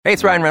Hey,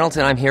 it's Ryan Reynolds,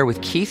 and I'm here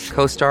with Keith,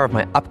 co-star of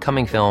my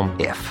upcoming film,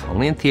 If,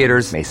 only in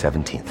theaters May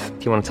 17th.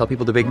 Do you want to tell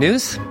people the big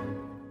news?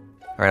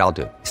 All right, I'll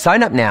do it.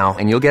 Sign up now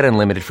and you'll get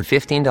unlimited for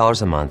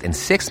 $15 a month and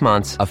 6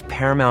 months of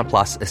Paramount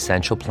Plus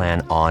Essential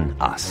Plan on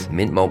us.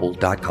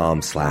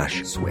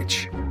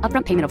 MintMobile.com/switch.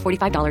 Upfront payment of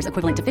 $45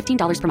 equivalent to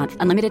 $15 per month.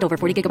 Unlimited over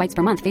 40 gigabytes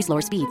per month. Face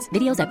lower speeds.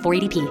 Videos at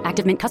 480p.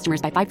 Active Mint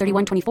customers by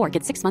 531.24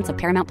 get 6 months of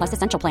Paramount Plus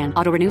Essential Plan.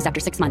 Auto renews after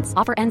 6 months.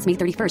 Offer ends May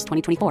 31st,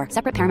 2024.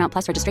 Separate Paramount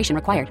Plus registration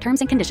required. Terms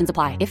and conditions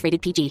apply if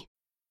rated PG.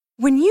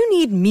 When you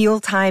need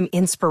mealtime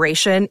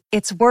inspiration,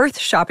 it's worth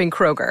shopping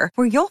Kroger,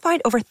 where you'll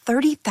find over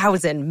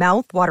 30,000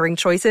 mouth-watering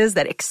choices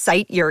that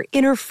excite your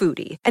inner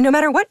foodie. And no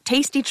matter what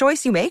tasty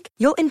choice you make,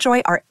 you'll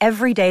enjoy our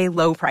everyday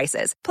low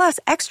prices, plus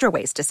extra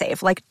ways to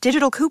save, like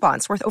digital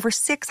coupons worth over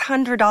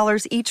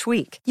 $600 each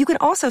week. You can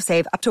also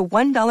save up to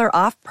 $1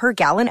 off per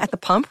gallon at the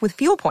pump with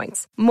fuel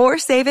points. More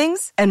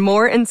savings and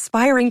more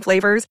inspiring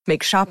flavors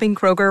make shopping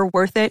Kroger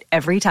worth it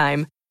every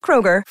time.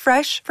 Kroger,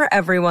 fresh for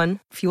everyone.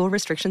 Fuel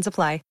restrictions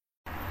apply.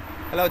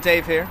 Hello,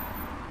 Dave here.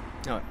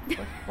 Oh,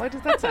 why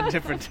does that sound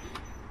different?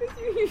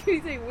 You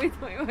usually say with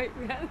my wife,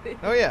 Kathy.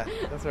 Oh yeah,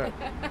 that's right.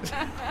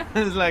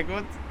 I was like,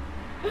 what's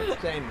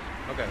changed?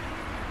 Okay.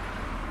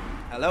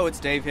 Hello, it's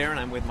Dave here, and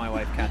I'm with my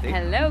wife, Kathy.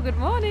 Hello, good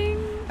morning.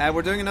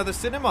 We're doing another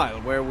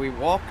Cinemile, where we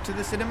walk to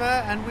the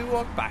cinema and we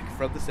walk back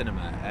from the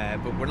cinema.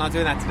 But we're not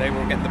doing that today,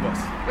 we're getting the bus.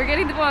 We're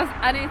getting the bus,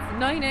 and it's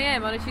 9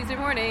 a.m. on a Tuesday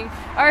morning.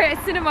 Our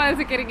Cinemiles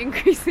are getting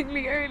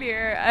increasingly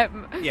earlier.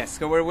 Yes,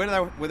 so we're with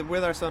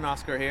our son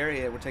Oscar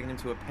here. We're taking him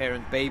to a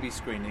parent-baby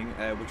screening,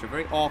 which are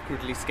very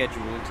awkwardly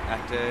scheduled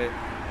at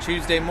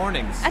Tuesday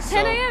mornings. At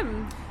 10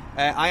 a.m.?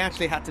 I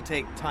actually had to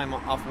take time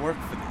off work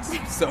for this,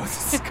 so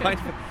this is kind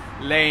of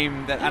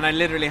lame. And I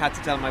literally had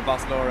to tell my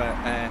boss Laura.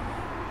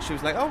 She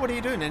was like, "Oh, what are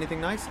you doing?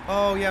 Anything nice?"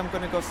 "Oh, yeah, I'm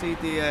going to go see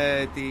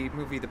the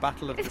movie The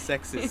Battle of the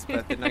Sexes,"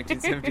 about the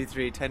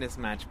 1973 tennis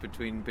match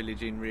between Billie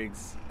Jean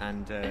Riggs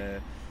and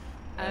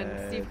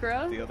Steve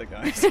Carell, the other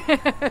guys.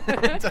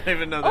 I don't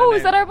even know their Oh, name.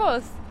 is that our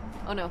bus?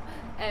 Oh no.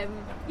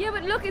 Yeah,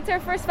 but look, it's our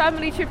first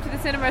family trip to the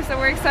cinema, so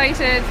we're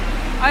excited.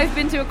 I've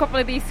been to a couple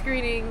of these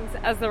screenings,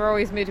 as they're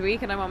always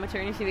midweek, and I'm on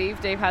maternity leave.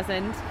 Dave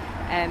hasn't.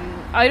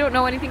 I don't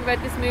know anything about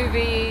this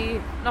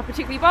movie, not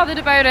particularly bothered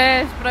about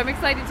it, but I'm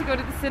excited to go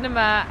to the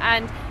cinema.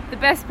 And the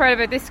best part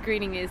about this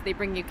screening is they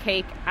bring you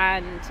cake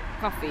and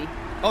coffee.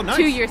 Oh, nice.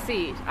 To your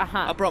seat.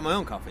 I brought my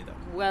own coffee though.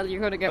 Well, you're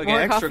going to get I'll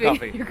more get extra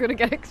coffee. You're going to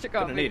get extra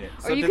coffee. Gonna need it.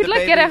 Or So you do could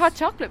the get a babies- hot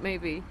chocolate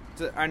maybe.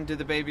 And do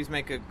the babies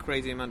make a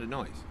crazy amount of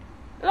noise?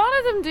 A lot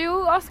of them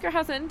do. Oscar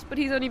hasn't, but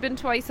he's only been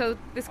twice, so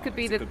this could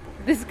be the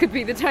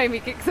time he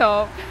kicks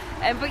off.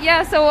 But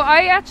yeah, so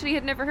I actually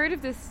had never heard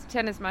of this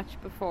tennis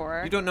match before.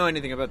 You don't know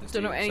anything about this.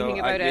 Don't do know you? anything So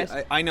about it.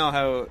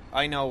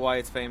 I know why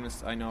it's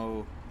famous. I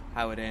know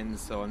how it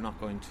ends, so I'm not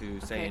going to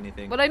say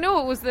anything. Well, I know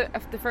it was the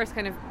first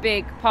kind of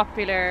big,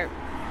 popular,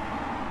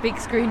 big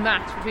screen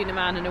match between a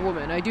man and a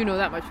woman. I do know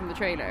that much from the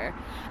trailer,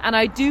 and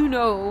I do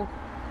know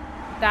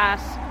that.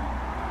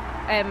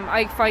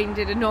 I find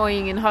it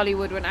annoying in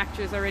Hollywood when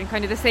actors are in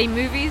kind of the same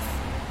movies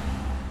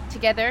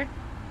together,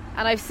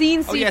 and I've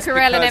seen Steve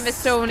Carell and Emma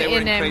Stone they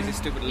were in Crazy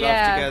Stupid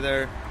Love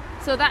together.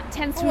 So that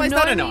tends to Oh, annoy is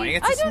that me. annoying?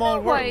 It's a I don't small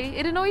know why. world.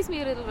 It annoys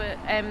me a little bit.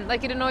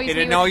 It annoys me. It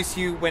annoys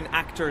you when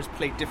actors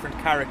play different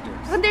characters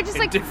when they're just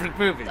in like different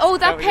movies. Oh, Is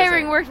that that what you're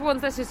pairing saying? worked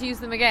once. Let's just use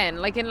them again,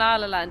 like in La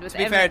La Land with To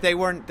be Emma. fair, they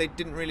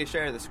didn't really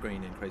share the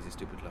screen in Crazy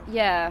Stupid Love.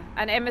 Yeah,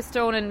 and Emma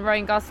Stone and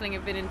Ryan Gosling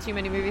have been in too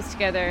many movies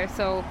together.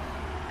 So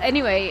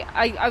anyway,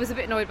 I was a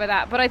bit annoyed by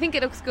that, but I think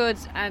it looks good,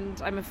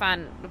 and I'm a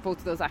fan of both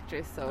of those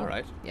actors. So All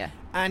right. yeah.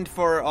 And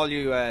for all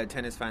you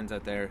tennis fans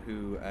out there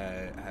who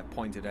have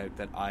pointed out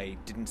that I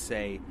didn't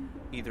say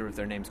either of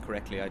their names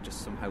correctly, I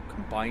just somehow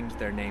combined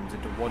their names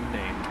into one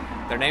name.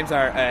 Their names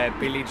are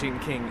Billie Jean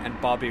King and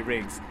Bobby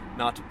Riggs,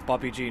 not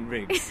Bobby Jean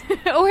Riggs.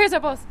 Oh, here's our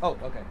boss. Oh,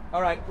 okay.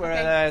 All right. We're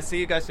Okay. see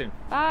you guys soon.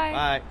 Bye.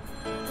 Bye.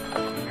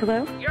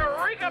 Hello?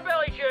 Eureka,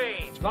 Billie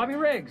Jean! It's Bobby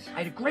Riggs. I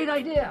had a great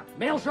idea.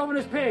 Male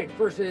chauvinist pig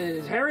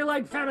versus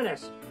hairy-legged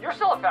feminist. You're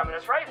still a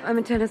feminist, right? I'm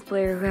a tennis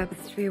player who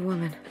happens to be a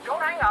woman.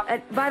 Don't hang up.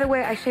 And by the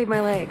way, I shave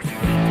my legs.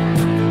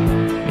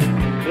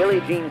 Billie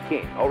Jean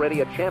King,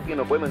 already a champion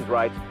of women's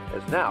rights,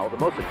 is now the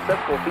most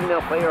successful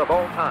female player of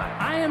all time.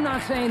 I am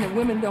not saying that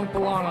women don't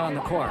belong on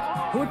the court.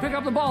 Who would pick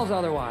up the balls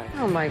otherwise?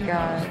 Oh my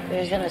God.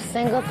 There isn't a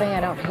single thing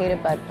I don't hate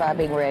about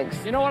Bobby Riggs.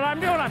 You know what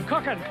I'm doing? I'm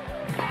cooking.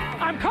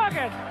 I'm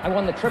cooking. I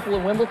won the triple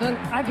in Wimbledon.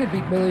 I could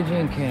beat Billie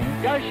Jean King.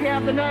 Does she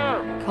have the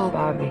nerve? Call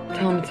Bobby.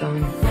 Tell him it's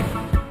on.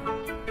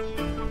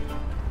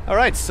 All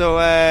right. So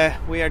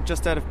we are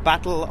just out of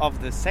Battle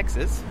of the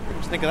Sexes. What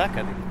did you think of that,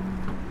 Kathy?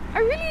 I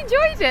really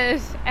enjoyed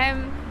it.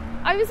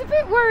 I was a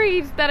bit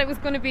worried that it was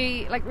going to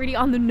be like really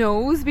on the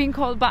nose, being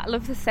called Battle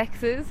of the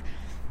Sexes,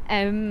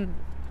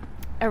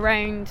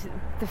 around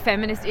the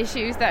feminist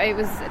issues that it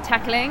was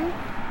tackling.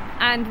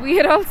 And we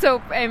had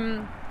also,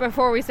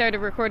 before we started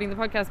recording the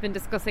podcast, been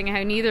discussing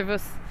how neither of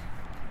us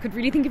could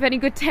really think of any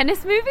good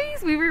tennis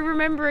movies. We were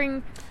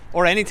remembering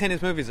Or any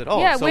tennis movies at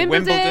all. Yeah, so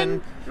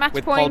Wimbledon, Match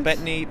with Point. Paul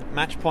Bettany.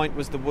 Match Point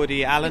was the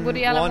Woody Allen,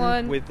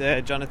 one with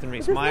Jonathan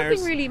There's Rhys-Meyers.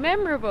 nothing really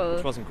memorable.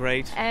 Which wasn't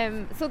great.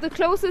 So the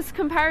closest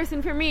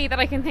comparison for me that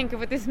I can think of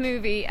with this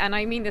movie, and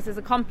I mean this as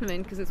a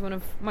compliment because it's one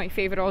of my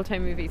favourite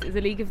all-time movies, is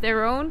A League of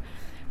Their Own,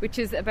 which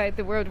is about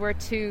the World War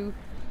II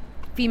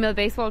female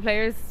baseball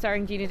players,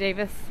 starring Gina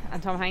Davis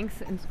and Tom Hanks,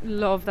 and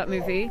love that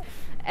movie.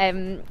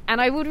 And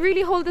I would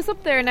really hold this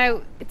up there.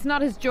 Now, it's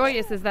not as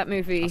joyous as that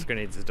movie. Oscar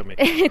needs his dummy.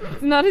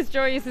 It's not as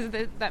joyous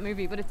as that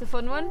movie, but it's a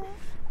fun one.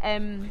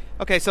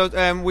 Okay, so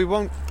we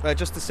won't,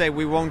 just to say,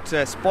 we won't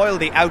spoil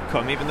the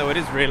outcome, even though it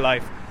is real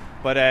life.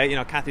 But,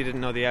 Kathy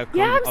didn't know the outcome.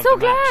 Yeah, I'm of so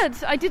the match.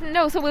 glad. I didn't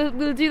know, so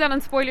we'll do that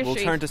on Spoiler Street.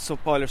 We'll turn to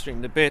Spoiler Street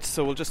in a bit,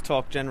 so we'll just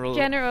talk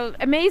general.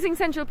 Amazing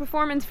central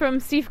performance from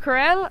Steve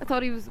Carell. I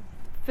thought he was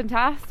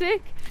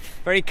fantastic.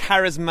 Very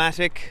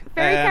charismatic.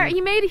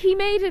 He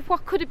made it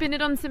what could have been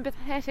an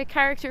unsympathetic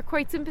character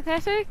quite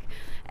sympathetic.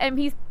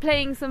 He's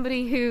playing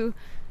somebody who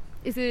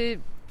is a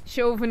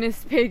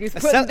chauvinist pig, is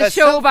putting the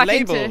show back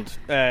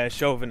into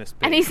chauvinist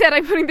pig. And he said,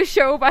 I'm putting the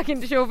show back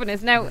into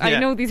chauvinist. Now, I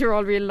know these are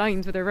all real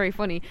lines, but they're very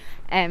funny.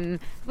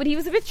 But he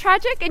was a bit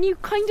tragic, and you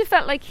kind of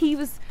felt like he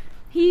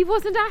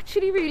wasn't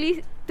actually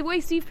really, the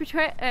way Steve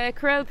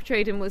Carell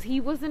portrayed him was,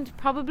 he wasn't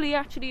probably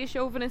actually a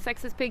chauvinist,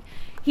 sexist pig.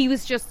 He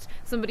was just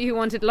somebody who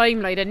wanted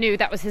limelight and knew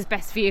that was his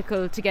best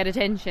vehicle to get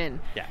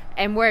attention. Yeah.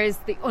 And whereas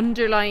the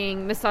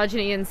underlying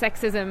misogyny and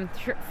sexism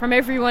from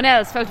everyone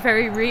else felt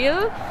very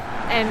real.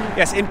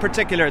 Yes, in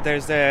particular,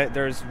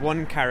 there's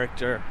one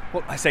character.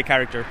 Well, I say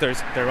character.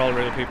 They're all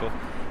real people.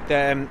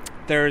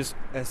 There's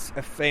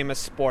a famous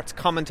sports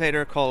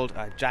commentator called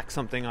Jack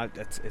something.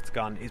 It's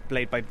gone. He's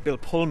played by Bill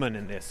Pullman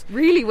in this.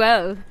 Really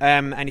well.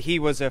 And he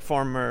was a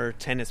former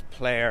tennis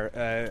player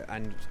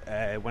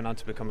and went on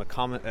to become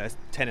a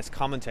tennis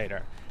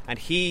commentator. And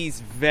he's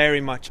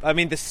very much... I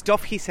mean, the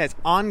stuff he says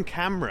on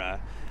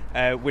camera,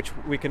 which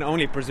we can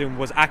only presume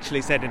was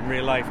actually said in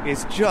real life,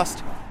 is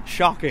just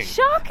shocking.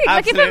 Shocking.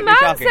 Absolutely like if a man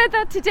shocking. said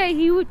that today,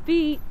 he would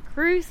be...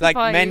 crucified.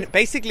 Like men,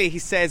 basically he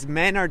says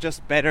men are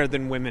just better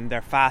than women.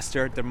 They're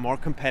faster, they're more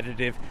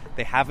competitive,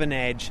 they have an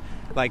edge.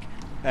 Like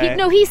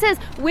he says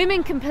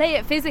women can play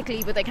it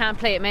physically, but they can't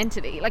play it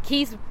mentally. Like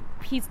he's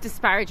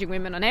disparaging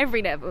women on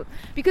every level,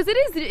 because it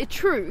is a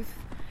truth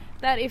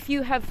that if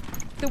you have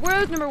the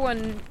world number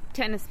one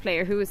tennis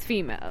player who is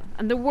female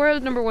and the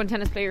world number one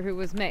tennis player who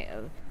was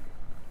male,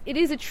 it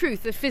is a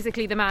truth that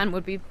physically the man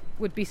would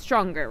be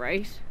stronger,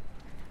 right?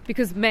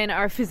 Because men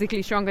are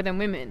physically stronger than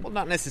women. Well,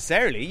 not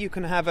necessarily. You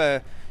can have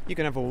a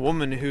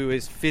woman who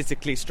is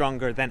physically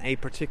stronger than a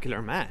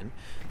particular man.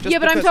 Yeah,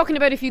 but I'm talking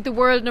about if you're the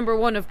world number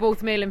one of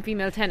both male and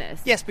female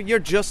tennis. Yes, but you're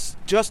just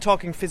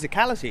talking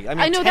physicality. I mean,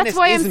 I know, tennis that's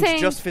why isn't I'm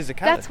saying, just physicality.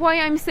 That's why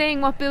I'm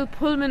saying what Bill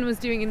Pullman was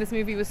doing in this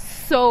movie was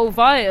so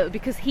vile,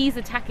 because he's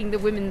attacking the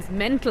women's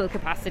mental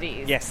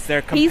capacities. Yes,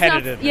 their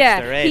competitiveness,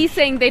 their edge. He's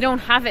saying they don't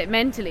have it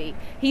mentally.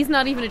 He's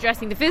not even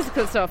addressing the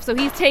physical stuff, so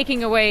he's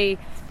taking away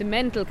the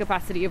mental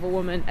capacity of a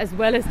woman as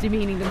well as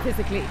demeaning them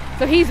physically.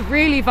 So he's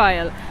really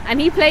vile,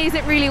 and he plays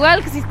it really well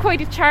because he's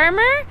quite a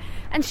charmer.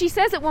 And she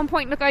says at one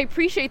point, look, I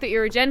appreciate that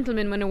you're a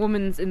gentleman when a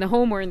woman's in the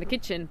home or in the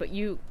kitchen, but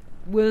you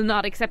will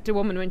not accept a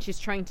woman when she's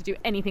trying to do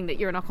anything that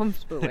you're not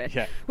comfortable with.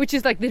 Yeah. Which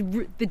is like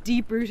the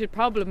deep-rooted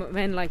problem with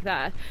men like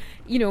that.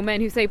 You know,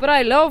 men who say, but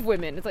I love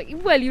women. It's like,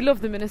 well, you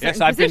love them in a certain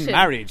position. Yes, I've been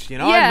married. You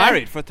know, I'm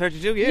married for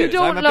 32 years.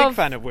 I'm a big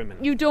fan of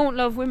women. You don't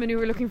love women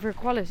who are looking for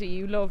equality.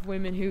 You love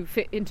women who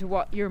fit into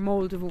what your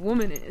mould of a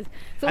woman is.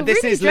 So and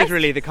this is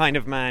literally the kind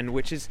of man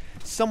which is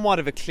somewhat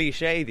of a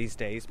cliche these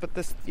days, but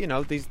this, you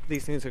know, these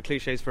things are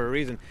cliches for a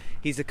reason.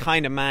 He's the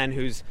kind of man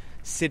who's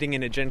sitting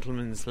in a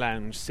gentleman's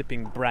lounge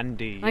sipping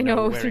brandy, I know,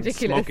 wearing it's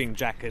ridiculous. Smoking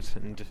jacket,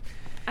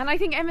 and I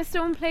think Emma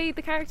Stone played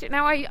the character.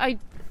 Now I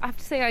have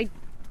to say,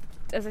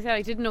 as I said,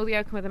 I didn't know the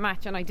outcome of the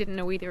match, and I didn't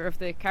know either of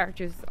the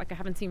characters. Like, I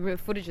haven't seen real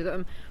footage of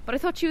them, but I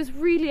thought she was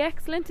really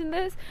excellent in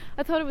this.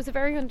 I thought it was a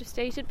very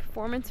understated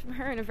performance from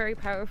her and a very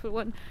powerful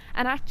one.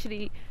 And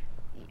actually,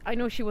 I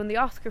know she won the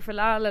Oscar for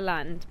La La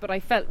Land, but I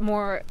felt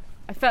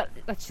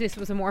that this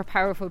was a more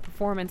powerful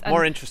performance, and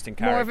more interesting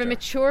character, more of a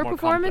mature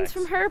performance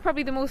complex. from her.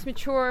 Probably the most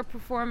mature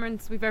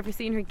performance we've ever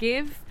seen her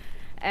give.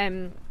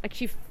 Like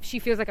she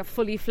feels like a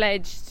fully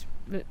fledged,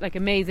 like,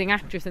 amazing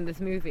actress in this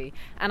movie,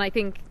 and I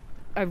think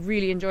I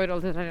really enjoyed all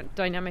the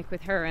dynamic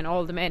with her and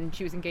all the men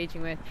she was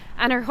engaging with,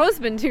 and her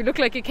husband, who looked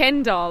like a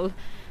Ken doll.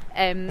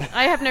 I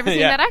have never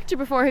seen that actor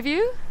before. Have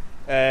you?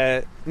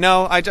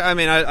 No, I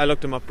mean I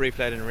looked him up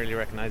briefly. I didn't really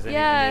recognise any.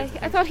 Yeah,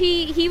 I thought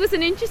he was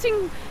an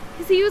interesting,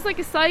 because he was like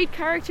a side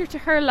character to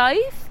her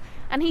life,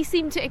 and he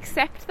seemed to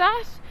accept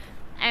that.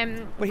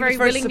 Well, very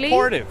willingly,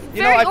 supportive.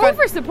 Very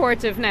over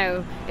supportive.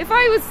 Now, if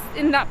I was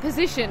in that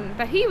position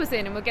that he was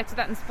in, and we'll get to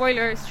that in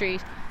Spoiler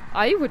Street,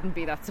 I wouldn't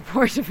be that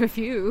supportive of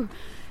you.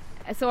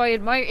 So I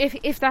admire,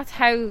 if that's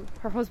how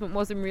her husband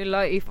was in real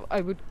life,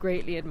 I would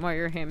greatly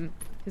admire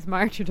his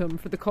martyrdom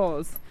for the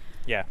cause.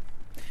 Yeah.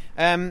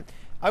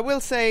 I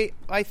will say,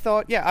 I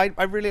thought,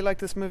 I really like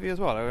this movie as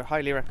well. I would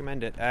highly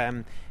recommend it.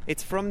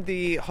 It's from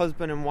the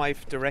husband and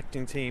wife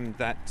directing team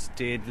that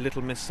did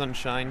Little Miss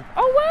Sunshine.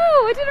 Oh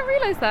wow, I didn't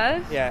realise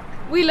that. Yeah.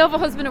 We love a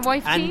husband and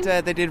wife team.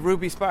 And they did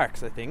Ruby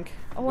Sparks, I think.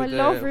 Oh, I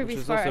love Ruby Sparks. Which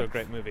was Sparks. also a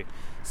great movie.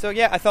 So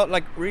yeah, I thought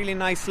like really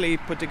nicely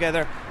put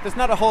together. There's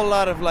not a whole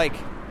lot of like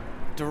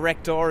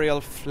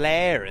directorial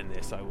flair in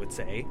this, I would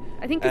say.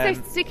 I think because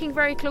they're sticking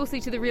very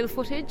closely to the real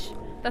footage.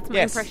 That's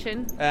my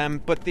impression.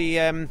 But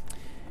the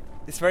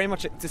it's very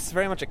much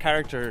a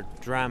character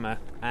drama,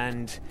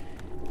 and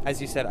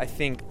as you said, I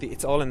think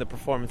it's all in the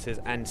performances.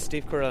 And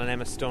Steve Carell and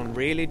Emma Stone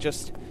really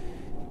just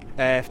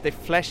they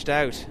fleshed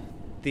out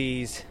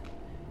these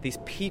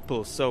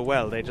people so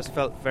well. They just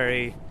felt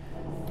very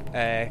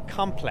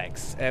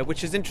complex,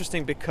 which is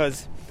interesting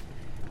because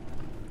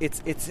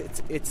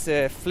it's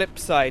a flip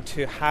side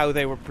to how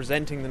they were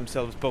presenting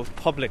themselves both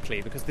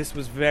publicly, because this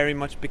was very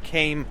much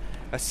became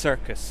a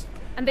circus.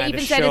 And they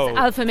even said it's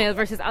alpha male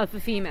versus alpha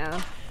female.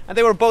 And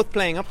they were both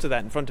playing up to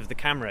that in front of the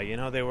camera. You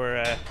know, they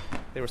were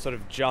sort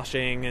of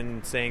joshing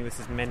and saying this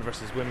is men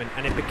versus women,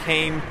 and it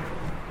became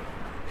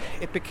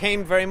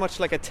very much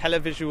like a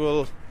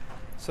televisual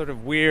sort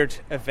of weird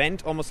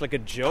event, almost like a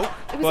joke.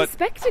 It was a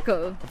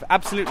spectacle.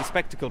 Absolutely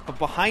spectacle. But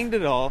behind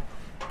it all,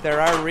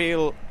 there are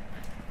real.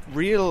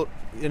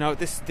 You know,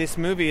 this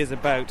movie is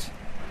about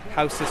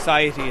how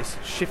society is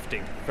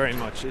shifting very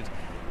much.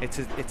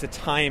 It's a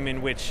time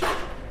in which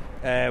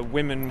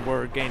women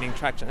were gaining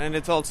traction, and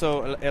it's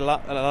also a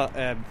lot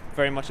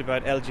very much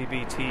about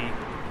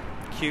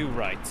LGBTQ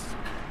rights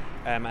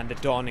and the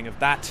dawning of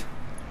that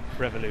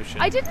revolution.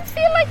 I didn't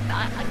feel like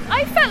that.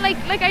 I felt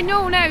like I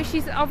know now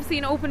she's obviously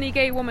an openly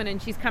gay woman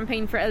and she's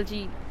campaigned for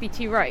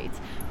LGBT rights,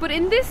 but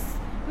in this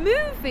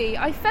movie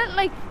I felt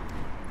like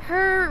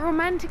her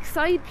romantic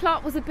side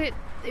plot was a bit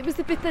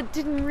that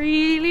didn't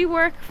really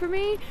work for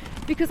me,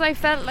 because I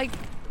felt like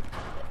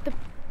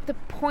the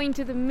point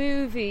of the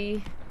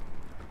movie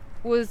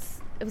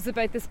was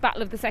about this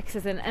battle of the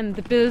sexes and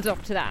the build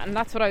up to that, and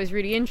that's what I was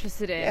really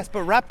interested in. Yes,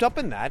 but wrapped up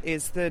in that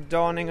is the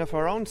dawning of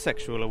her own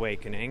sexual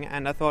awakening,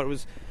 and I thought it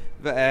was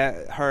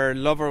her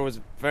lover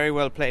was very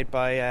well played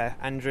by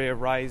Andrea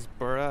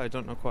Riseborough. I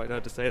don't know quite how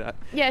to say that.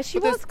 Yeah, she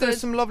was good. There's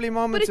some lovely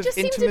moments of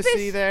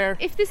intimacy there.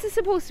 If this is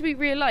supposed to be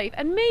real life,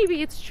 and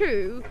maybe it's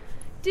true,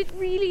 did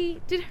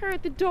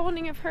the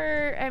dawning of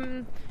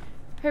her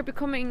her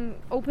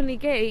becoming openly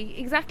gay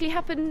exactly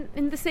happen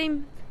in the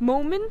same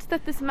moment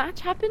that this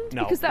match happened?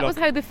 No, because that was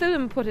how the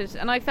film put it,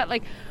 and I felt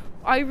like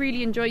I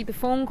really enjoyed the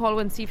phone call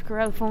when Steve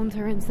Carell phones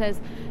her and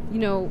says, you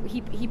know,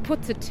 he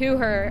puts it to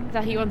her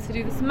that he wants to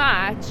do this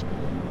match,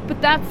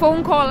 but that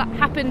phone call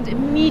happened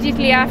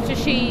immediately after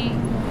she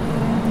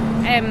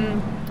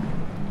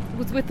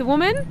was with the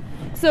woman.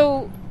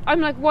 So I'm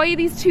like, why are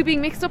these two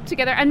being mixed up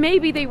together? And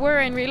maybe they were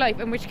in real life,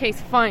 in which case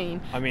fine.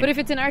 I mean, but if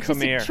it's an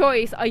artistic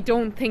choice, I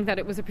don't think that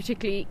it was a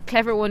particularly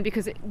clever one,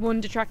 because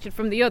one detracted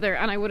from the other,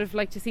 and I would have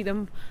liked to see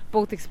them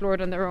both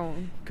explored on their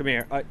own. Come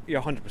here,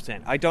 you're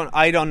 100%.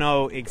 I don't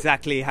know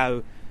exactly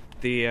how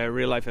the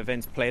real life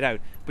events played out,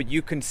 but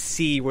you can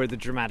see where the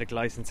dramatic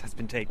license has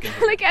been taken.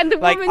 And the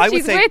woman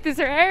she's with is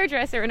her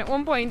hairdresser, and at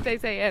one point they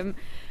say,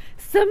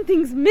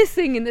 something's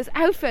missing in this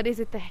outfit. Is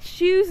it the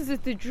shoes? Is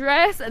it the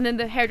dress? And then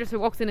the hairdresser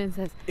walks in and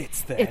says,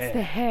 It's the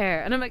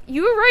hair. And I'm like,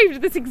 you arrived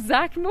at this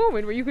exact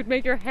moment where you could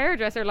make your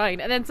hairdresser line.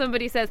 And then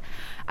somebody says,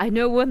 I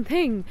know one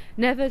thing,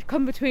 never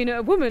come between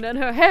a woman and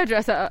her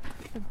hairdresser.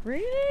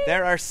 Really?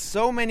 There are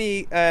so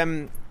many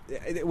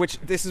which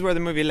this is where the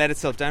movie let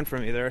itself down for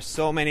me. There are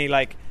so many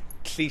like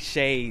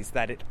cliches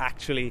that it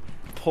actually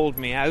pulled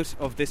me out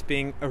of this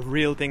being a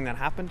real thing that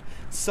happened,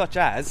 such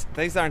as,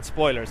 these aren't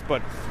spoilers,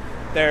 but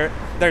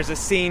there's a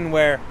scene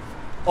where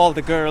all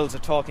the girls are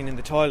talking in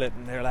the toilet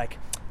and they're like,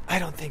 I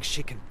don't think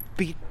she can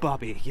beat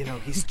Bobby, you know,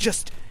 he's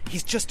just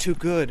too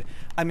good.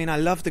 I mean, I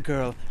love the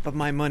girl, but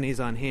my money's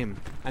on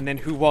him. And then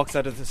who walks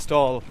out of the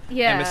stall?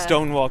 Yeah. Emma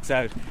Stone walks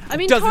out. I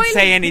mean, doesn't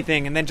say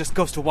anything and then just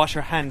goes to wash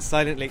her hands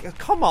silently.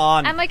 Come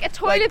on. And like a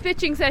toilet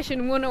bitching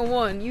session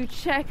 101, you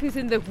check who's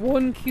in the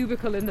one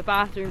cubicle in the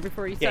bathroom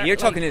before you start. Yeah, you're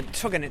talking it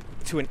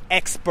to an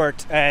expert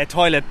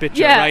toilet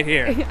bitcher right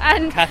here.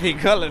 And Kathy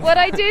Cullen. What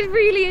I did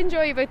really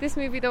enjoy about this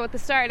movie though at the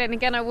start, and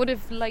again I would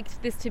have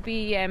liked this to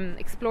be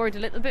explored a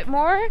little bit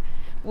more,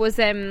 was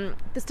the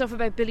stuff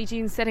about Billie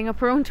Jean setting up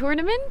her own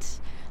tournament.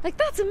 Like,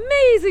 that's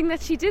amazing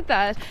that she did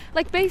that.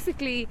 Like,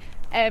 basically,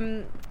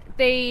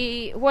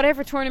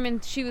 whatever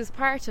tournament she was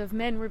part of,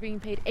 men were being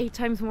paid 8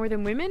 times more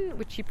than women,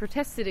 which she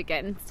protested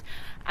against.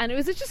 And it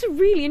was just a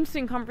really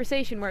interesting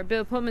conversation where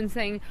Bill Pullman's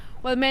saying,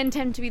 well, men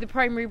tend to be the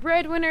primary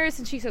breadwinners,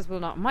 and she says, well,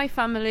 not my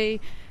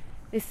family.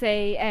 They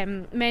say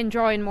men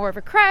draw in more of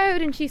a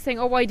crowd, and she's saying,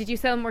 oh, why did you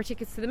sell more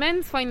tickets to the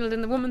men's final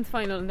than the women's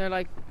final? And they're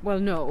like, well,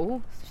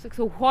 no. She's like,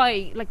 so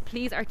why? Like,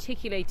 please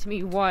articulate to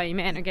me why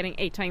men are getting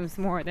 8 times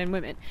more than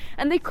women.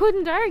 And they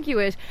couldn't argue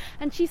it.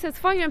 And she says,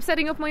 fine, I'm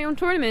setting up my own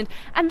tournament.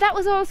 And that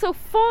was all so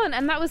fun.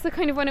 And that was the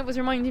kind of when it was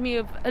reminding me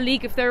of A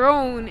League of Their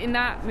Own in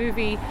that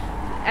movie.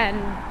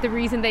 and the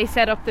reason they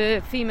set up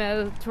the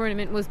female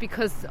tournament was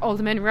because all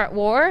the men were at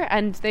war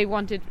and they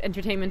wanted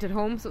entertainment at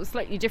home, so it was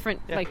slightly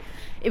different. Like,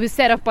 it was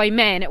set up by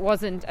men, it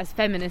wasn't as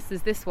feminist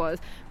as this was,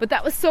 but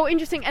that was so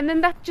interesting. And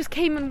then that just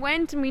came and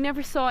went, and we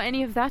never saw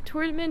any of that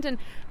tournament, and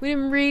we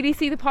didn't really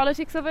see the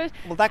politics of it.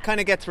 Well, that kind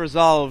of gets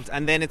resolved,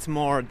 and then it's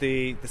more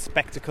the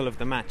spectacle of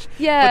the match.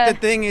 Yeah. But the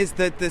thing is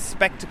that the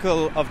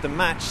spectacle of the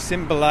match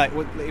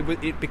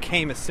it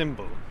became a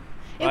symbol.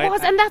 It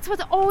was, and that's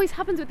what always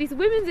happens with these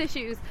women's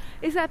issues,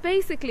 is that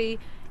basically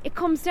it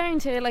comes down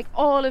to like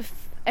all of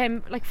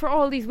like for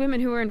all these women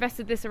who were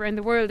invested this around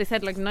the world. They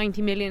said like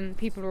 90 million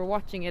people were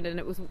watching it, and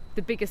it was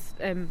the biggest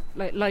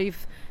like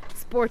live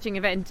sporting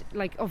event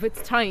like of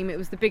its time. It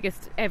was the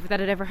biggest ever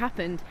that had ever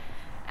happened,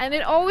 and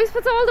it always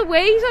puts all the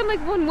weight on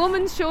like one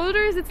woman's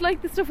shoulders. It's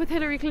like the stuff with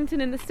Hillary Clinton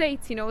in the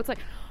States, you know. It's like,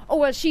 oh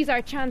well, she's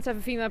our chance to have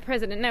a female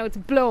president, now it's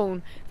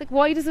blown. It's like,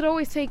 why is it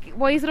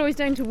always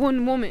down to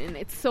one woman?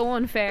 It's so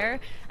unfair.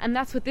 And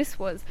that's what this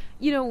was,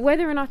 you know.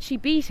 Whether or not she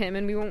beat him,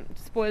 and we won't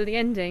spoil the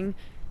ending,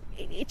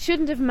 it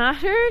shouldn't have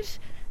mattered.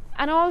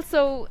 And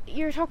also,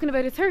 you're talking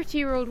about a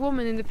 30-year-old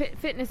woman in the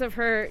fitness of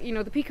her, you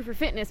know, the peak of her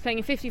fitness, playing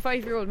a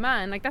 55-year-old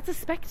man. Like, that's a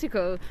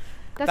spectacle.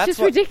 That's just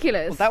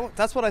ridiculous. Well,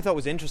 that's what I thought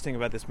was interesting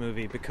about this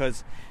movie,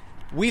 because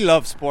we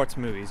love sports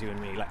movies, you and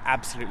me, like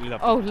absolutely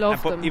love them. Oh,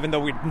 love them. Even though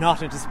we're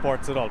not into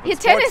sports at all. But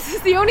tennis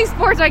is the only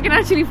sport I can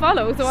actually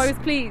follow, so I was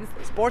pleased.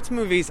 Sports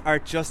movies are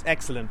just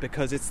excellent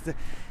because it's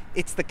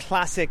the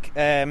classic.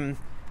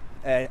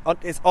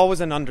 It's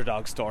always an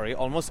underdog story,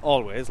 almost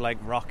always, like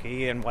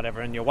Rocky and whatever,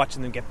 and you're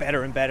watching them get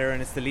better and better,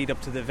 and it's the lead up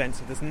to the event,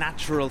 so there's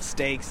natural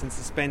stakes and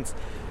suspense.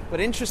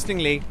 But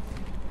interestingly,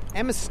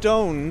 Emma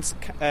Stone's,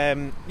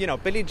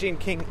 Billie Jean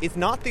King is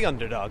not the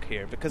underdog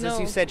here, because as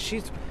you said,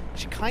 she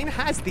kind of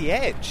has the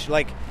edge.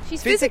 Like,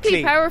 she's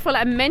physically powerful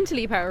and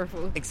mentally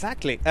powerful.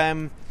 Exactly.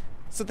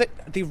 So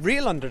the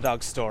real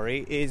underdog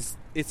story is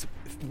it's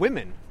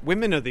women.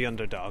 Women are the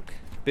underdog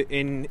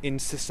in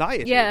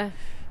society. Yeah.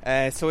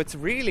 So it's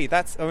really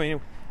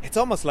it's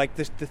almost like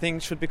the thing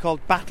should be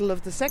called Battle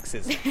of the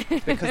Sexes,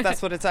 because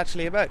that's what it's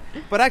actually about.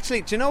 But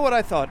actually, do you know what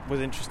I thought was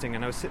interesting?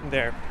 And I was sitting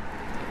there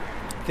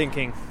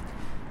thinking,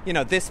 you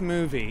know, this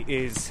movie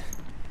is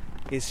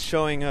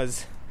showing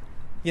us,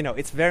 you know,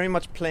 it's very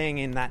much playing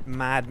in that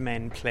Mad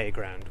Men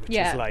playground, which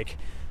is like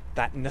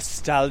that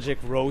nostalgic,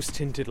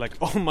 rose-tinted, like,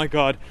 oh my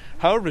God,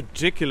 how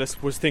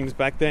ridiculous was things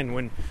back then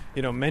when,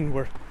 you know, men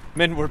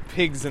were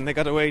pigs and they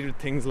got away with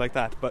things like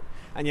that.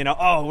 And you know,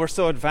 oh, we're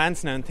so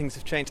advanced now and things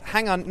have changed.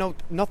 Hang on, no,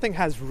 nothing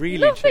has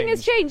really changed. Nothing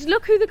has changed.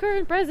 Look who the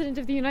current president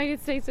of the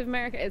United States of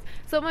America is.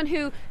 Someone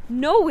who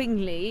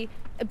knowingly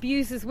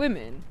abuses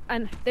women,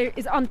 and there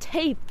is on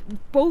tape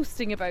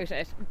boasting about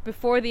it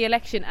before the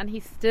election, and he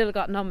still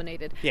got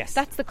nominated. Yes.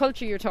 That's the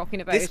culture you're talking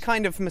about. This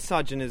kind of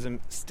misogynism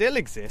still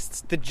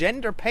exists. The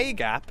gender pay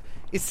gap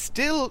is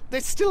still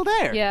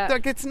there. Yeah.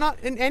 Like, it's not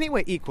in any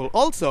way equal.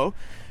 Also,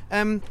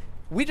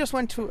 we just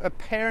went to a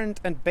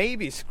parent and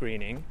baby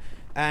screening,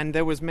 and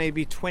there was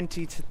maybe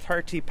 20 to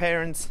 30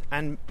 parents,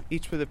 and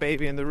each with a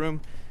baby in the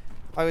room.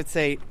 I would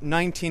say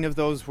 19 of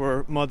those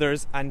were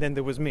mothers, and then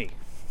there was me.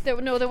 There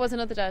was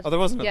another dad. Oh, there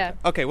was another dad.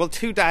 Okay, well,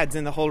 2 dads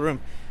in the whole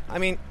room. I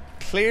mean,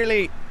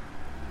 clearly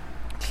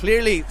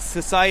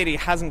society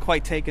hasn't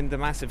quite taken the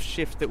massive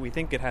shift that we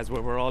think it has,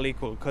 where we're all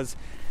equal, because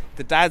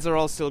the dads are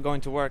all still going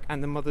to work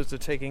and the mothers are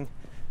taking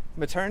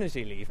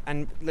maternity leave.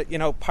 And, you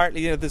know,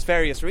 partly, you know, there's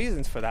various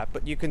reasons for that,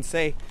 but you can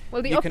say,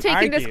 well, the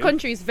uptake in this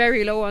country is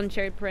very low on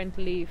shared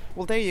parental leave.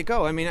 Well, there you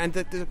go. I mean, and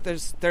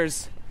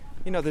there's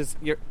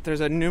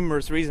a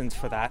numerous reasons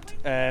for that.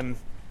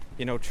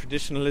 You know,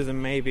 traditionalism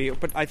maybe,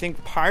 but I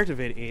think part of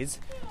it is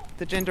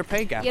the gender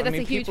pay gap. Yeah, that's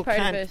a huge part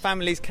of it.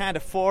 Families can't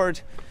afford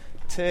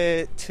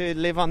to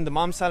live on the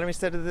mom's salary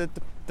instead of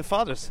the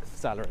father's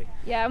salary.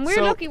 Yeah, and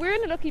we're lucky. We're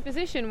in a lucky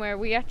position where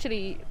we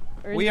actually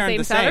earn the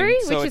same salary,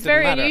 which is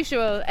very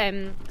unusual.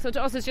 So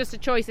to us, it's just a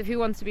choice of who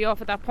wants to be off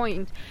at that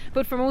point.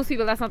 But for most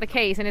people, that's not the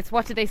case. And it's,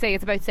 what did they say?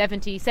 It's about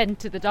 70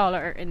 cents to the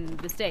dollar in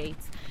the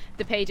States,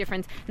 the pay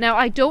difference. Now,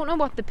 I don't know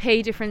what the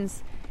pay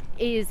difference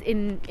is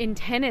in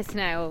tennis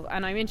now,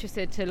 and I'm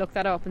interested to look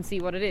that up and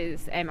see what it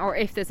is, or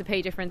if there's a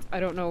pay difference.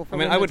 I don't know. I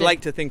mean, I would like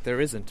to think there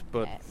isn't,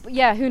 but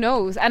yeah, who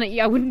knows? And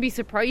I wouldn't be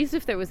surprised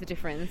if there was a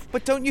difference.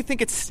 But don't you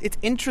think it's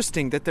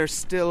interesting that there's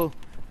still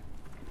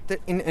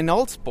in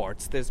all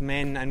sports there's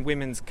men and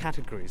women's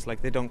categories,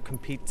 like they don't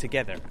compete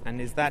together? And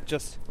is that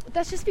just...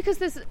 That's just because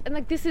this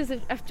is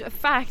a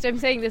fact. I'm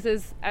saying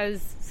this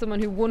as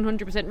someone who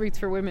 100% roots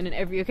for women in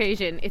every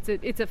occasion. It's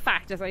a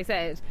fact, as I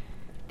said,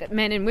 that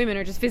men and women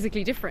are just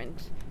physically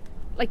different.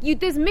 Like,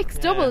 there's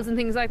mixed doubles and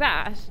things like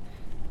that,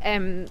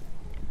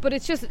 but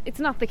it's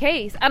not the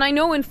case. And I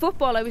know in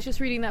football, I was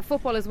just reading that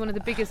football is one of the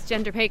biggest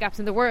gender pay gaps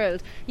in the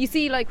world. You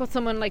see, like, what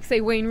someone like,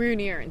 say, Wayne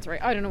Rooney earns,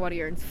 right? I don't know what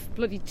he earns,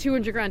 bloody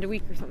 $200,000 a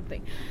week or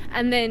something.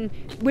 And then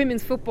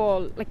women's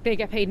football, like, they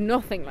get paid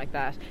nothing like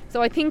that.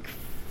 So I think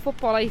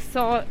football, I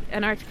saw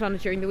an article on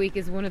it during the week,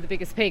 is one of the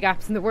biggest pay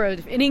gaps in the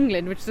world in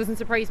England, which doesn't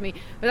surprise me.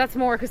 But that's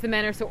more because the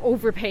men are so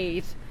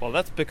overpaid. Well,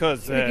 that's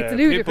because It's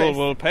ludicrous. people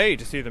will pay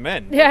to see the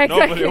men. Yeah,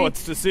 exactly. Nobody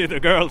wants to see the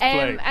girls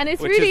play. And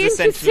it's which really is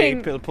essentially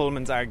interesting. Bill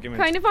Pullman's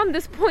argument. Kind of on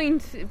this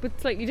point, but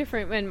slightly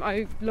different. When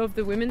I love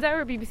the Women's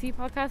Hour BBC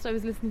podcast, I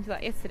was listening to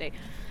that yesterday,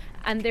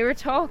 and they were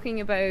talking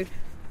about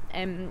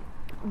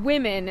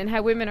women and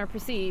how women are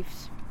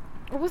perceived.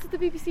 Or was it the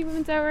BBC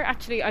Women's Hour?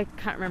 Actually, I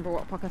can't remember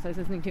what podcast I was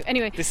listening to.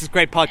 Anyway, this is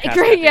great podcast.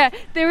 Great, yeah.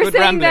 They were Good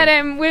saying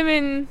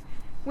rambling. that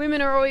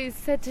women are always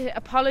said to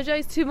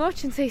apologise too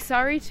much and say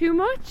sorry too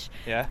much.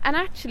 Yeah. And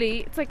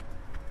actually, it's like,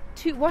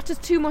 what does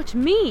too much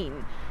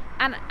mean?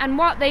 And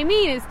what they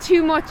mean is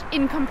too much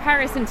in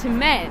comparison to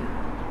men.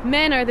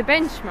 Men are the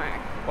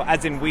benchmark. Well,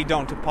 as in, we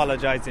don't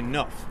apologise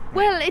enough.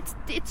 Well,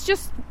 it's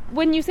just,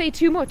 when you say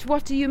too much,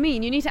 what do you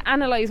mean? You need to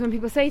analyse when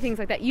people say things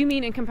like that. You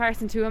mean in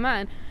comparison to a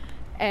man.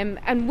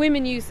 And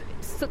women use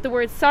the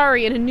word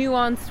sorry in a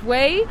nuanced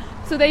way,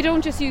 so they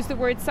don't just use the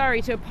word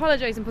sorry to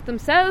apologise and put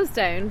themselves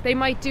down. They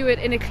might do it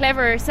in a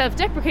clever,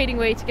 self-deprecating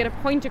way to get a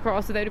point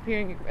across without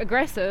appearing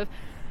aggressive.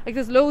 Like,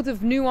 there's loads of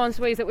nuanced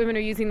ways that women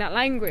are using that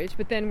language,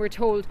 but then we're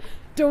told,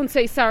 don't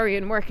say sorry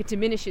and work, it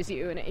diminishes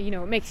you and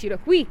it makes you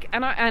look weak.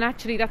 And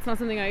actually, that's not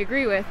something I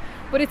agree with.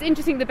 But it's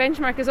interesting, the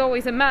benchmark is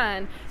always a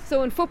man.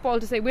 So in football,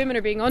 to say women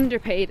are being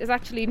underpaid is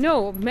actually,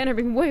 no, men are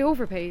being way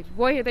overpaid.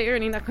 Why are they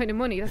earning that kind of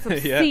money? That's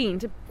obscene.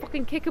 To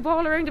fucking kick a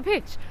ball around a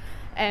pitch.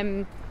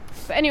 But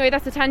anyway,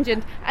 that's a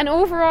tangent. And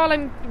overall,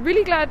 I'm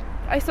really glad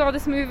I saw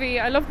this movie.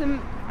 I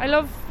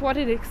love what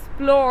it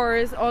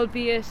explores,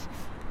 albeit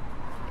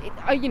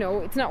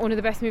it's not one of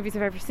the best movies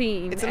I've ever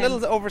seen. It's a little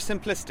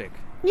oversimplistic.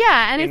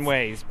 Yeah, and in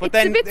ways, but it's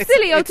then a bit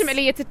silly.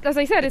 Ultimately, as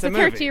I said, it's a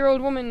movie.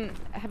 30-year-old woman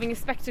having a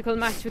spectacle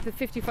match with a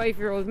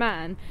 55-year-old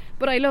man.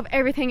 But I love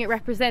everything it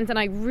represents, and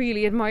I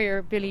really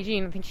admire Billie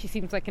Jean. I think she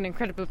seems like an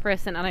incredible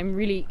person, and I'm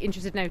really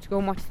interested now to go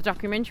and watch the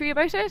documentary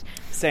about it.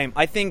 Same.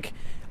 I think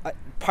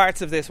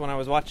parts of this, when I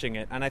was watching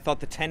it, and I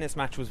thought the tennis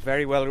match was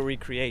very well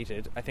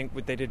recreated. I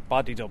think they did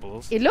body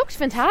doubles. It looked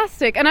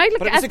fantastic, and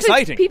but it was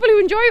exciting. People who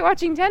enjoy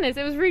watching tennis,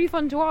 it was really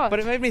fun to watch. But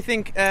it made me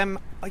think,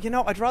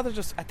 I'd rather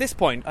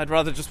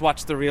just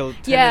watch the real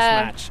tennis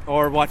match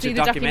or watch a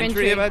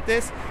documentary about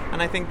this,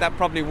 and I think that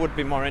probably would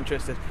be more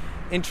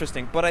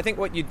interesting. But I think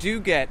what you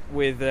do get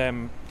with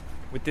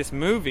this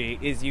movie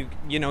is you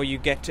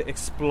get to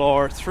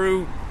explore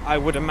through, I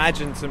would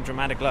imagine, some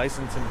dramatic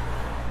license and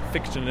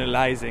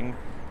fictionalizing.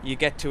 You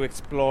get to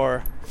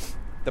explore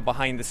the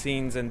behind the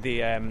scenes and the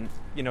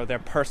their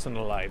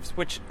personal lives,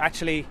 which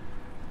actually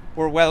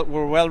were well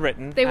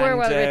written. They were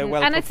well written,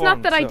 well and it's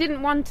not that so. I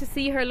didn't want to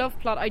see her love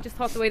plot. I just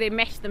thought the way they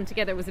meshed them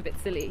together was a bit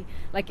silly.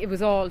 Like, it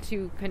was all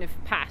too kind of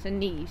pat and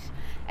neat.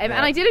 And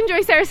I did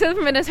enjoy Sarah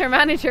Silverman as her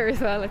manager as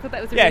well. I thought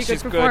that was a really good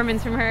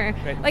performance from her.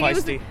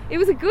 It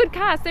was a good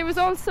cast. There was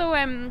also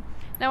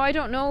now I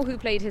don't know who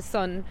played his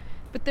son,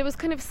 but there was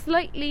kind of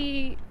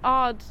slightly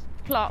odd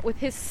plot with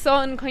his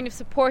son kind of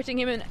supporting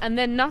him and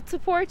then not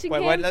supporting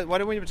him. Why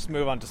don't we just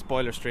move on to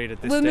Spoiler Street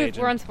at this stage?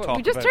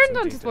 We just turned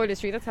on to Spoiler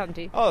Street, that's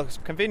handy. Oh, it's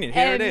convenient.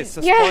 Here it is.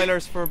 So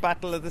spoilers for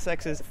Battle of the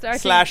Sexes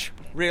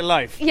 / real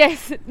life.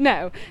 Yes,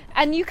 no.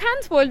 And you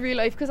can spoil real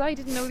life, because I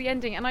didn't know the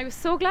ending, and I was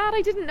so glad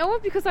I didn't know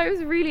it, because I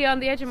was really on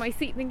the edge of my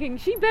seat thinking,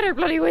 she better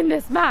bloody win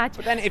this match.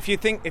 But then if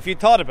you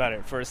thought about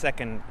it for a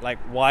second, like,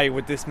 why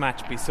would this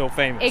match be so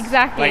famous?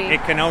 Exactly. Like,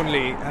 it can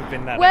only have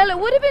been that. Well,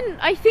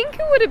 I think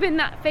it would have been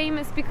that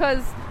famous because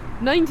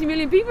 90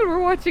 million people were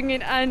watching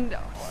it and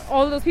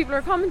all those people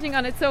are commenting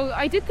on it, so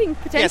I did think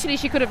potentially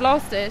she could have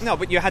lost it. No,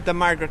 but you had the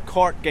Margaret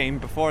Court game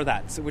before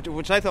that, so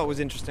which I thought was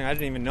interesting. I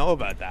didn't even know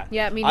about that.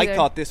 Yeah, me neither. I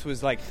thought this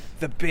was like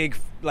a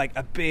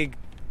big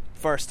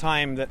first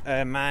time that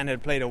a man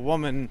had played a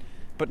woman,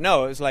 but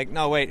no, it was like,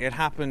 no, wait, it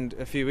happened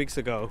a few weeks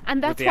ago.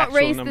 And that's what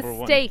raised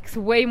the stakes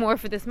way more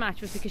for this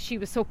match, was because she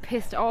was so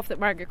pissed off that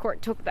Margaret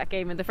Court took that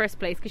game in the first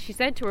place, because she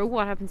said to her,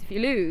 what happens if you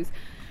lose?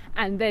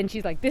 And then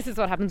she's like, this is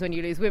what happens when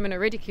you lose. Women are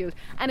ridiculed.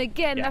 And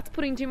again, that's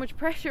putting too much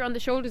pressure on the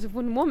shoulders of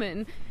one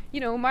woman.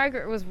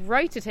 Margaret was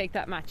right to take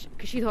that match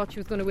because she thought she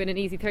was going to win an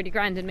easy 30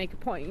 grand and make a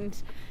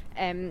point.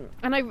 And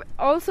I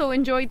also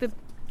enjoyed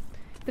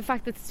the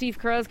fact that Steve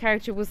Carell's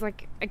character was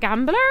like a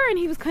gambler, and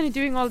he was kind of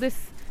doing all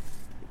this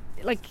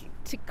like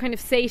to kind of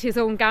sate his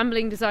own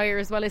gambling desire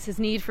as well as his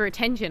need for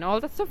attention. All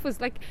that stuff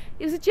was like,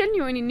 it was a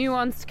genuinely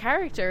nuanced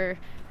character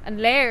and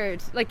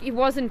layered. Like, it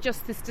wasn't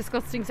just this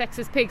disgusting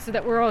sexist pig so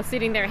that we're all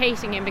sitting there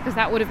hating him, because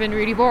that would have been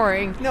really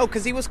boring. No,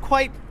 because he was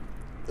quite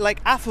like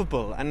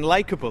affable and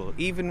likeable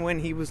even when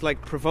he was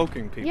like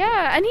provoking people.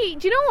 Yeah, and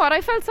do you know what,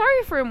 I felt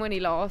sorry for him when he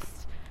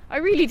lost. I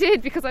really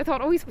did, because I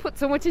thought, he's put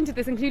so much into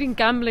this, including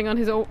gambling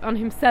on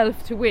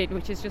himself to win,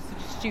 which is just such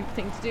a stupid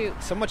thing to do.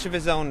 So much of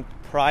his own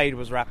pride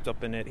was wrapped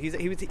up in it.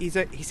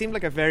 He seemed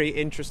like a very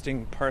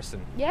interesting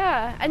person.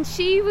 Yeah, and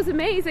she was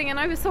amazing, and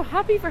I was so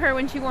happy for her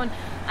when she won.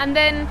 And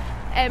then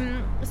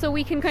so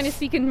we can kind of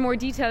speak in more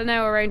detail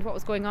now around what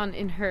was going on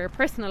in her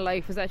personal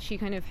life, was that she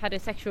kind of had a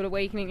sexual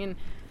awakening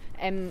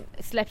and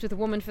slept with a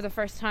woman for the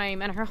first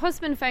time, and her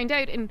husband found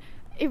out in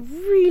a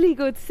really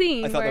good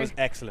scene. I thought where that was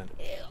excellent.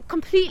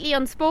 Completely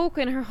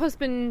unspoken, her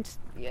husband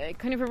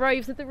kind of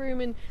arrives at the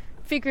room and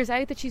figures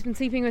out that she's been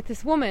sleeping with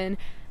this woman.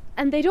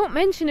 And they don't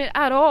mention it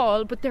at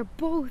all, but they're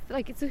both,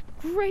 like, it's a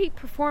great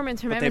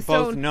performance from Emma Stone.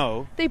 They both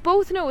know. They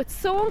both know. It's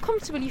so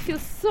uncomfortable. You feel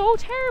so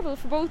terrible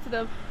for both of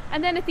them.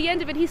 And then at the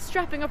end of it, he's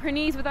strapping up her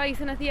knees with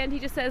ice, and at the end he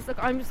just says,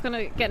 look, I'm just going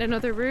to get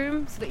another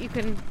room so that you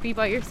can be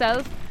by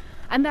yourself.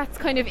 And that's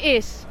kind of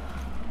it.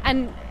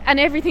 And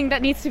everything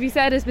that needs to be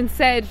said has been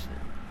said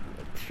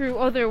through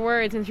other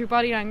words and through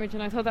body language,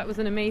 and I thought that was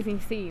an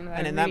amazing scene.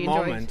 And in that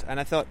moment, and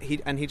I thought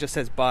he just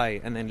says bye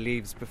and then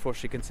leaves before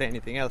she can say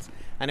anything else.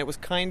 And it was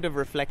kind of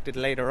reflected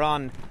later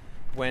on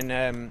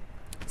when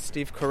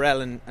Steve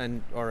Carell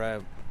and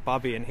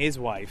Bobby and his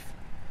wife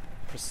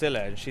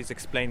Priscilla, and she's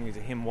explaining to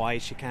him why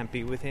she can't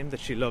be with him, that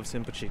she loves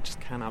him but she just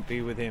cannot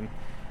be with him.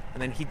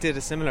 And then he did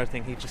a similar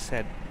thing. He just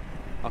said,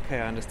 okay,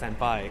 I understand,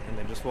 bye, and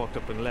then just walked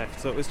up and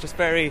left. So it was just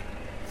very...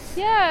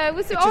 Yeah, it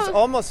was just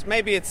almost,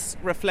 maybe it's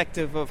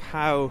reflective of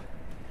how,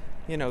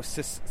 you know,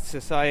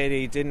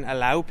 society didn't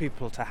allow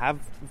people to have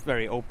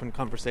very open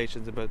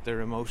conversations about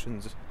their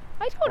emotions.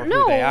 I don't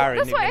know.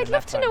 That's why I'd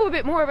love to know a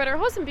bit more about her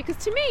husband, because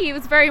to me it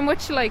was very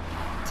much like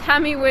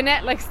Tammy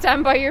Wynette, like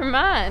Stand By Your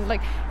Man,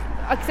 like,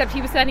 except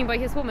he was standing by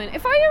his woman.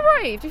 If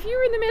you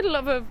were in the middle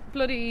of a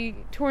bloody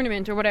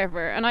tournament or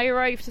whatever, and I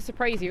arrived to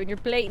surprise you and you're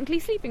blatantly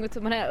sleeping with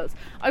someone else,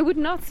 I would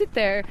not sit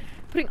there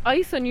putting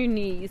ice on your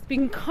knees,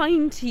 being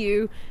kind to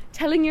you,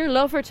 telling your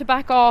lover to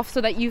back off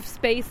so that you've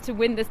space to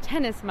win this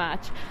tennis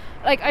match.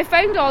 Like, I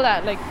found all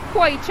that, like,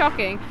 quite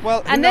shocking.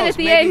 Well, and then at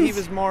the end,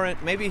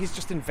 maybe he's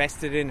just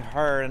invested in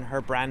her and her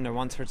brand and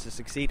wants her to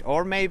succeed.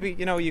 Or maybe,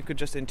 you know, you could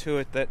just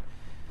intuit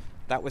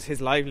that was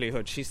his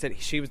livelihood. She said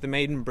she was the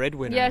maiden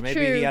breadwinner. Yeah, maybe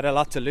true. He had a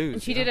lot to lose.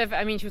 And she did have,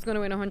 I mean, she was going to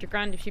win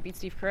 $100,000 if she beat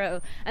Steve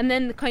Carell. And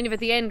then kind of at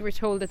the end we're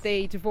told that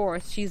they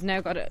divorced. She's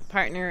now got a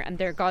partner and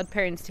they're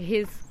godparents to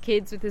his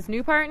kids with his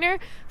new partner.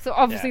 So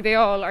obviously they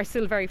all are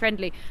still very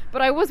friendly.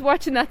 But I was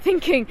watching that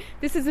thinking,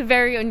 this is a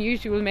very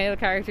unusual male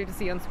character to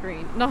see on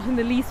screen. Not in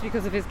the least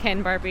because of his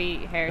Ken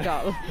Barbie hair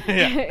doll.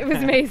 It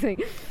was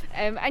amazing.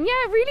 And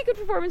yeah, really good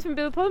performance from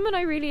Bill Pullman.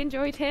 I really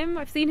enjoyed him.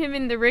 I've seen him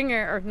in The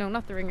Ringer, or no,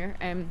 not The Ringer,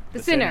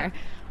 The Sinner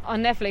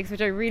on Netflix,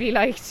 which I really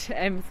liked.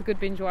 It's a good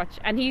binge watch,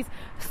 and he's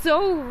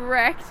so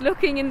wrecked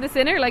looking in The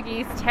Sinner, like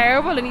he's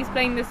terrible, and he's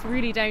playing this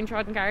really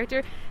downtrodden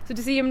character. So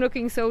to see him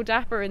looking so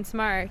dapper and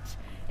smart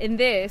in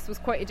this was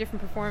quite a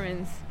different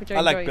performance, which I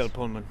enjoyed. Like Bill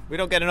Pullman. We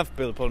don't get enough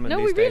Bill Pullman these days.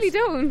 No, we really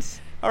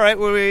don't. Alright,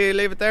 will we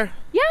leave it there?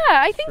 Yeah,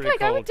 I think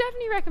Pretty I would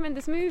definitely recommend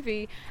this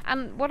movie.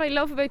 And what I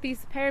love about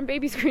these parent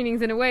baby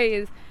screenings in a way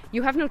is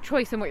you have no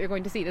choice in what you're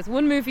going to see. There's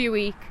one movie a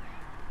week,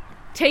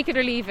 take it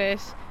or leave it,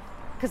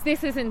 because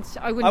this isn't...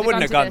 I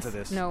wouldn't have gone to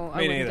this. No,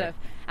 I wouldn't have.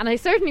 And I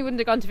certainly wouldn't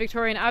have gone to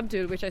Victoria and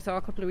Abdul, which I saw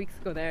a couple of weeks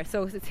ago there.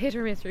 So it's hit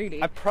or miss,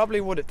 really. I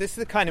probably would have. This is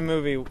the kind of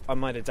movie I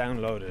might have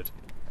downloaded.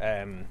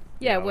 When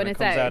it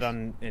comes out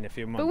in a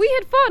few months. But we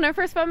had fun. Our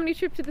first family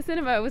trip to the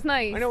cinema. It was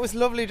nice. I know, it was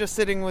lovely just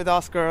sitting with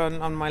Oscar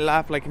on my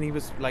lap, like, and he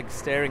was like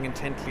staring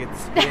intently at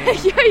the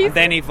screen. And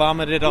then he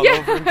vomited all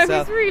over himself. It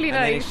was really nice.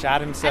 And then he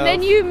shat himself.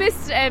 And then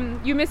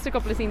you missed a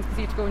couple of scenes because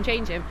you had to go and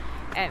change him.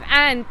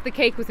 And the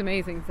cake was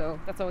amazing, so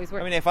that's always worth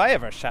it. I mean, if I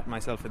ever shat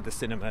myself in the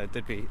cinema,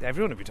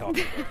 everyone would be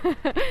talking about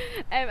it.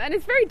 And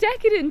it's very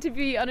decadent to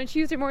be on a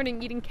Tuesday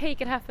morning eating cake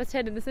at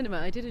 10:30 in the cinema.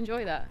 I did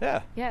enjoy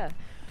that. Yeah.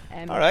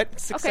 All right,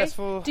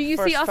 successful Do you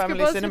first see Oscar family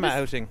buzz cinema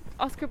outing.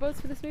 Oscar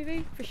buzz for this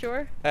movie, for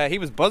sure? He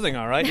was buzzing,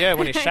 all right,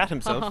 when he shat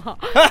himself.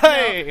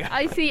 Hey! No,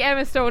 I see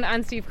Emma Stone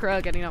and Steve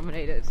Carell getting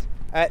nominated.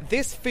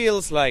 This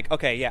feels like,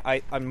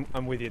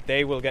 I'm with you.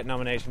 They will get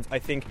nominations. I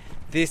think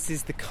this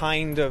is the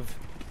kind of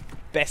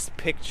Best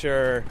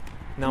Picture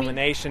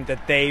nomination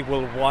that they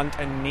will want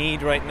and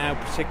need right now,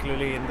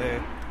 particularly in the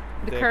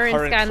current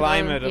scandal,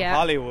 climate of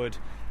Hollywood.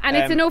 And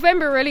it's a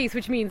November release,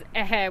 which means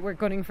we're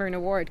gunning for an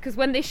award, because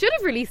when they should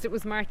have released it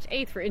was March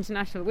 8th for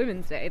International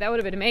Women's Day. That would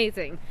have been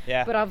amazing.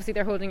 Yeah. But obviously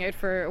they're holding out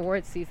for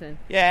awards season.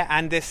 Yeah,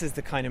 and this is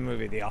the kind of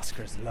movie the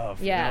Oscars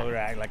love. Yeah. You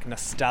know, like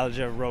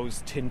nostalgia,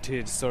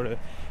 rose-tinted sort of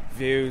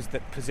views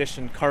that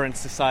position current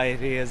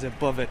society as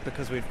above it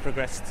because we've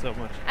progressed so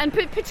much. And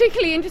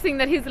particularly interesting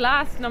that his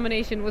last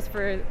nomination was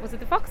for, was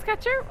it The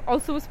Foxcatcher?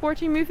 Also a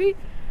sporting movie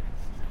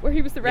where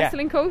he was the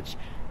wrestling coach.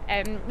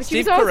 Which he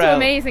was also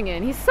amazing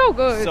in. He's so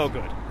good. So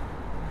good.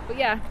 But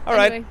yeah. All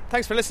right.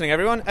 Thanks for listening,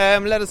 everyone.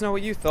 Let us know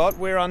what you thought.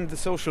 We're on the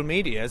social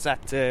medias.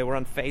 We're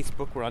on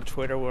Facebook, we're on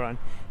Twitter, we're on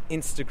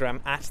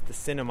Instagram at The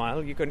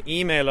Cinemile. You can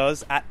email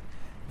us at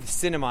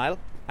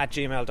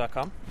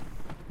thecinemile@gmail.com.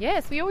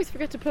 Yes, we always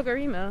forget to plug our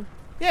email.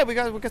 Yeah, we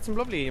got some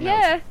lovely emails.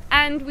 Yeah,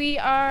 and we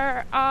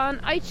are on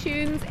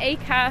iTunes,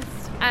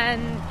 Acast,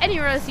 and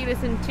anywhere else you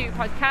listen to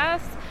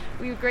podcasts.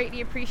 We would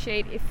greatly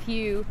appreciate if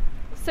you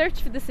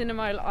search for The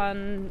Cinemile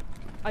on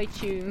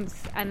iTunes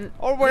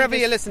or wherever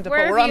you listen to.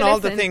 We're on all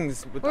the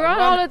things. We're on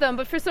all of them,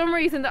 but for some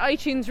reason the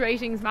iTunes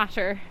ratings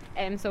matter.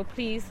 So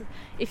please,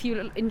 if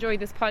you enjoy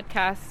this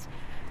podcast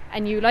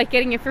and you like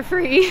getting it for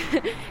free,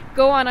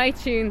 go on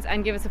iTunes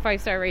and give us a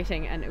 5-star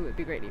rating, and it would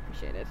be greatly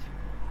appreciated.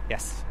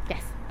 Yes.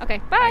 Yes. Okay,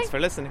 bye. Thanks for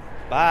listening.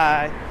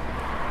 Bye.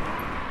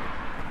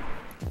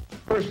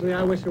 Personally,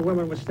 I wish the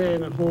women would stay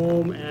in the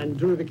home and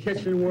do the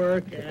kitchen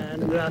work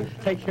and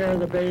take care of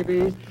the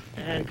babies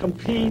and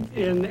compete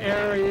in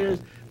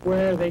areas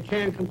where they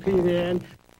can compete in.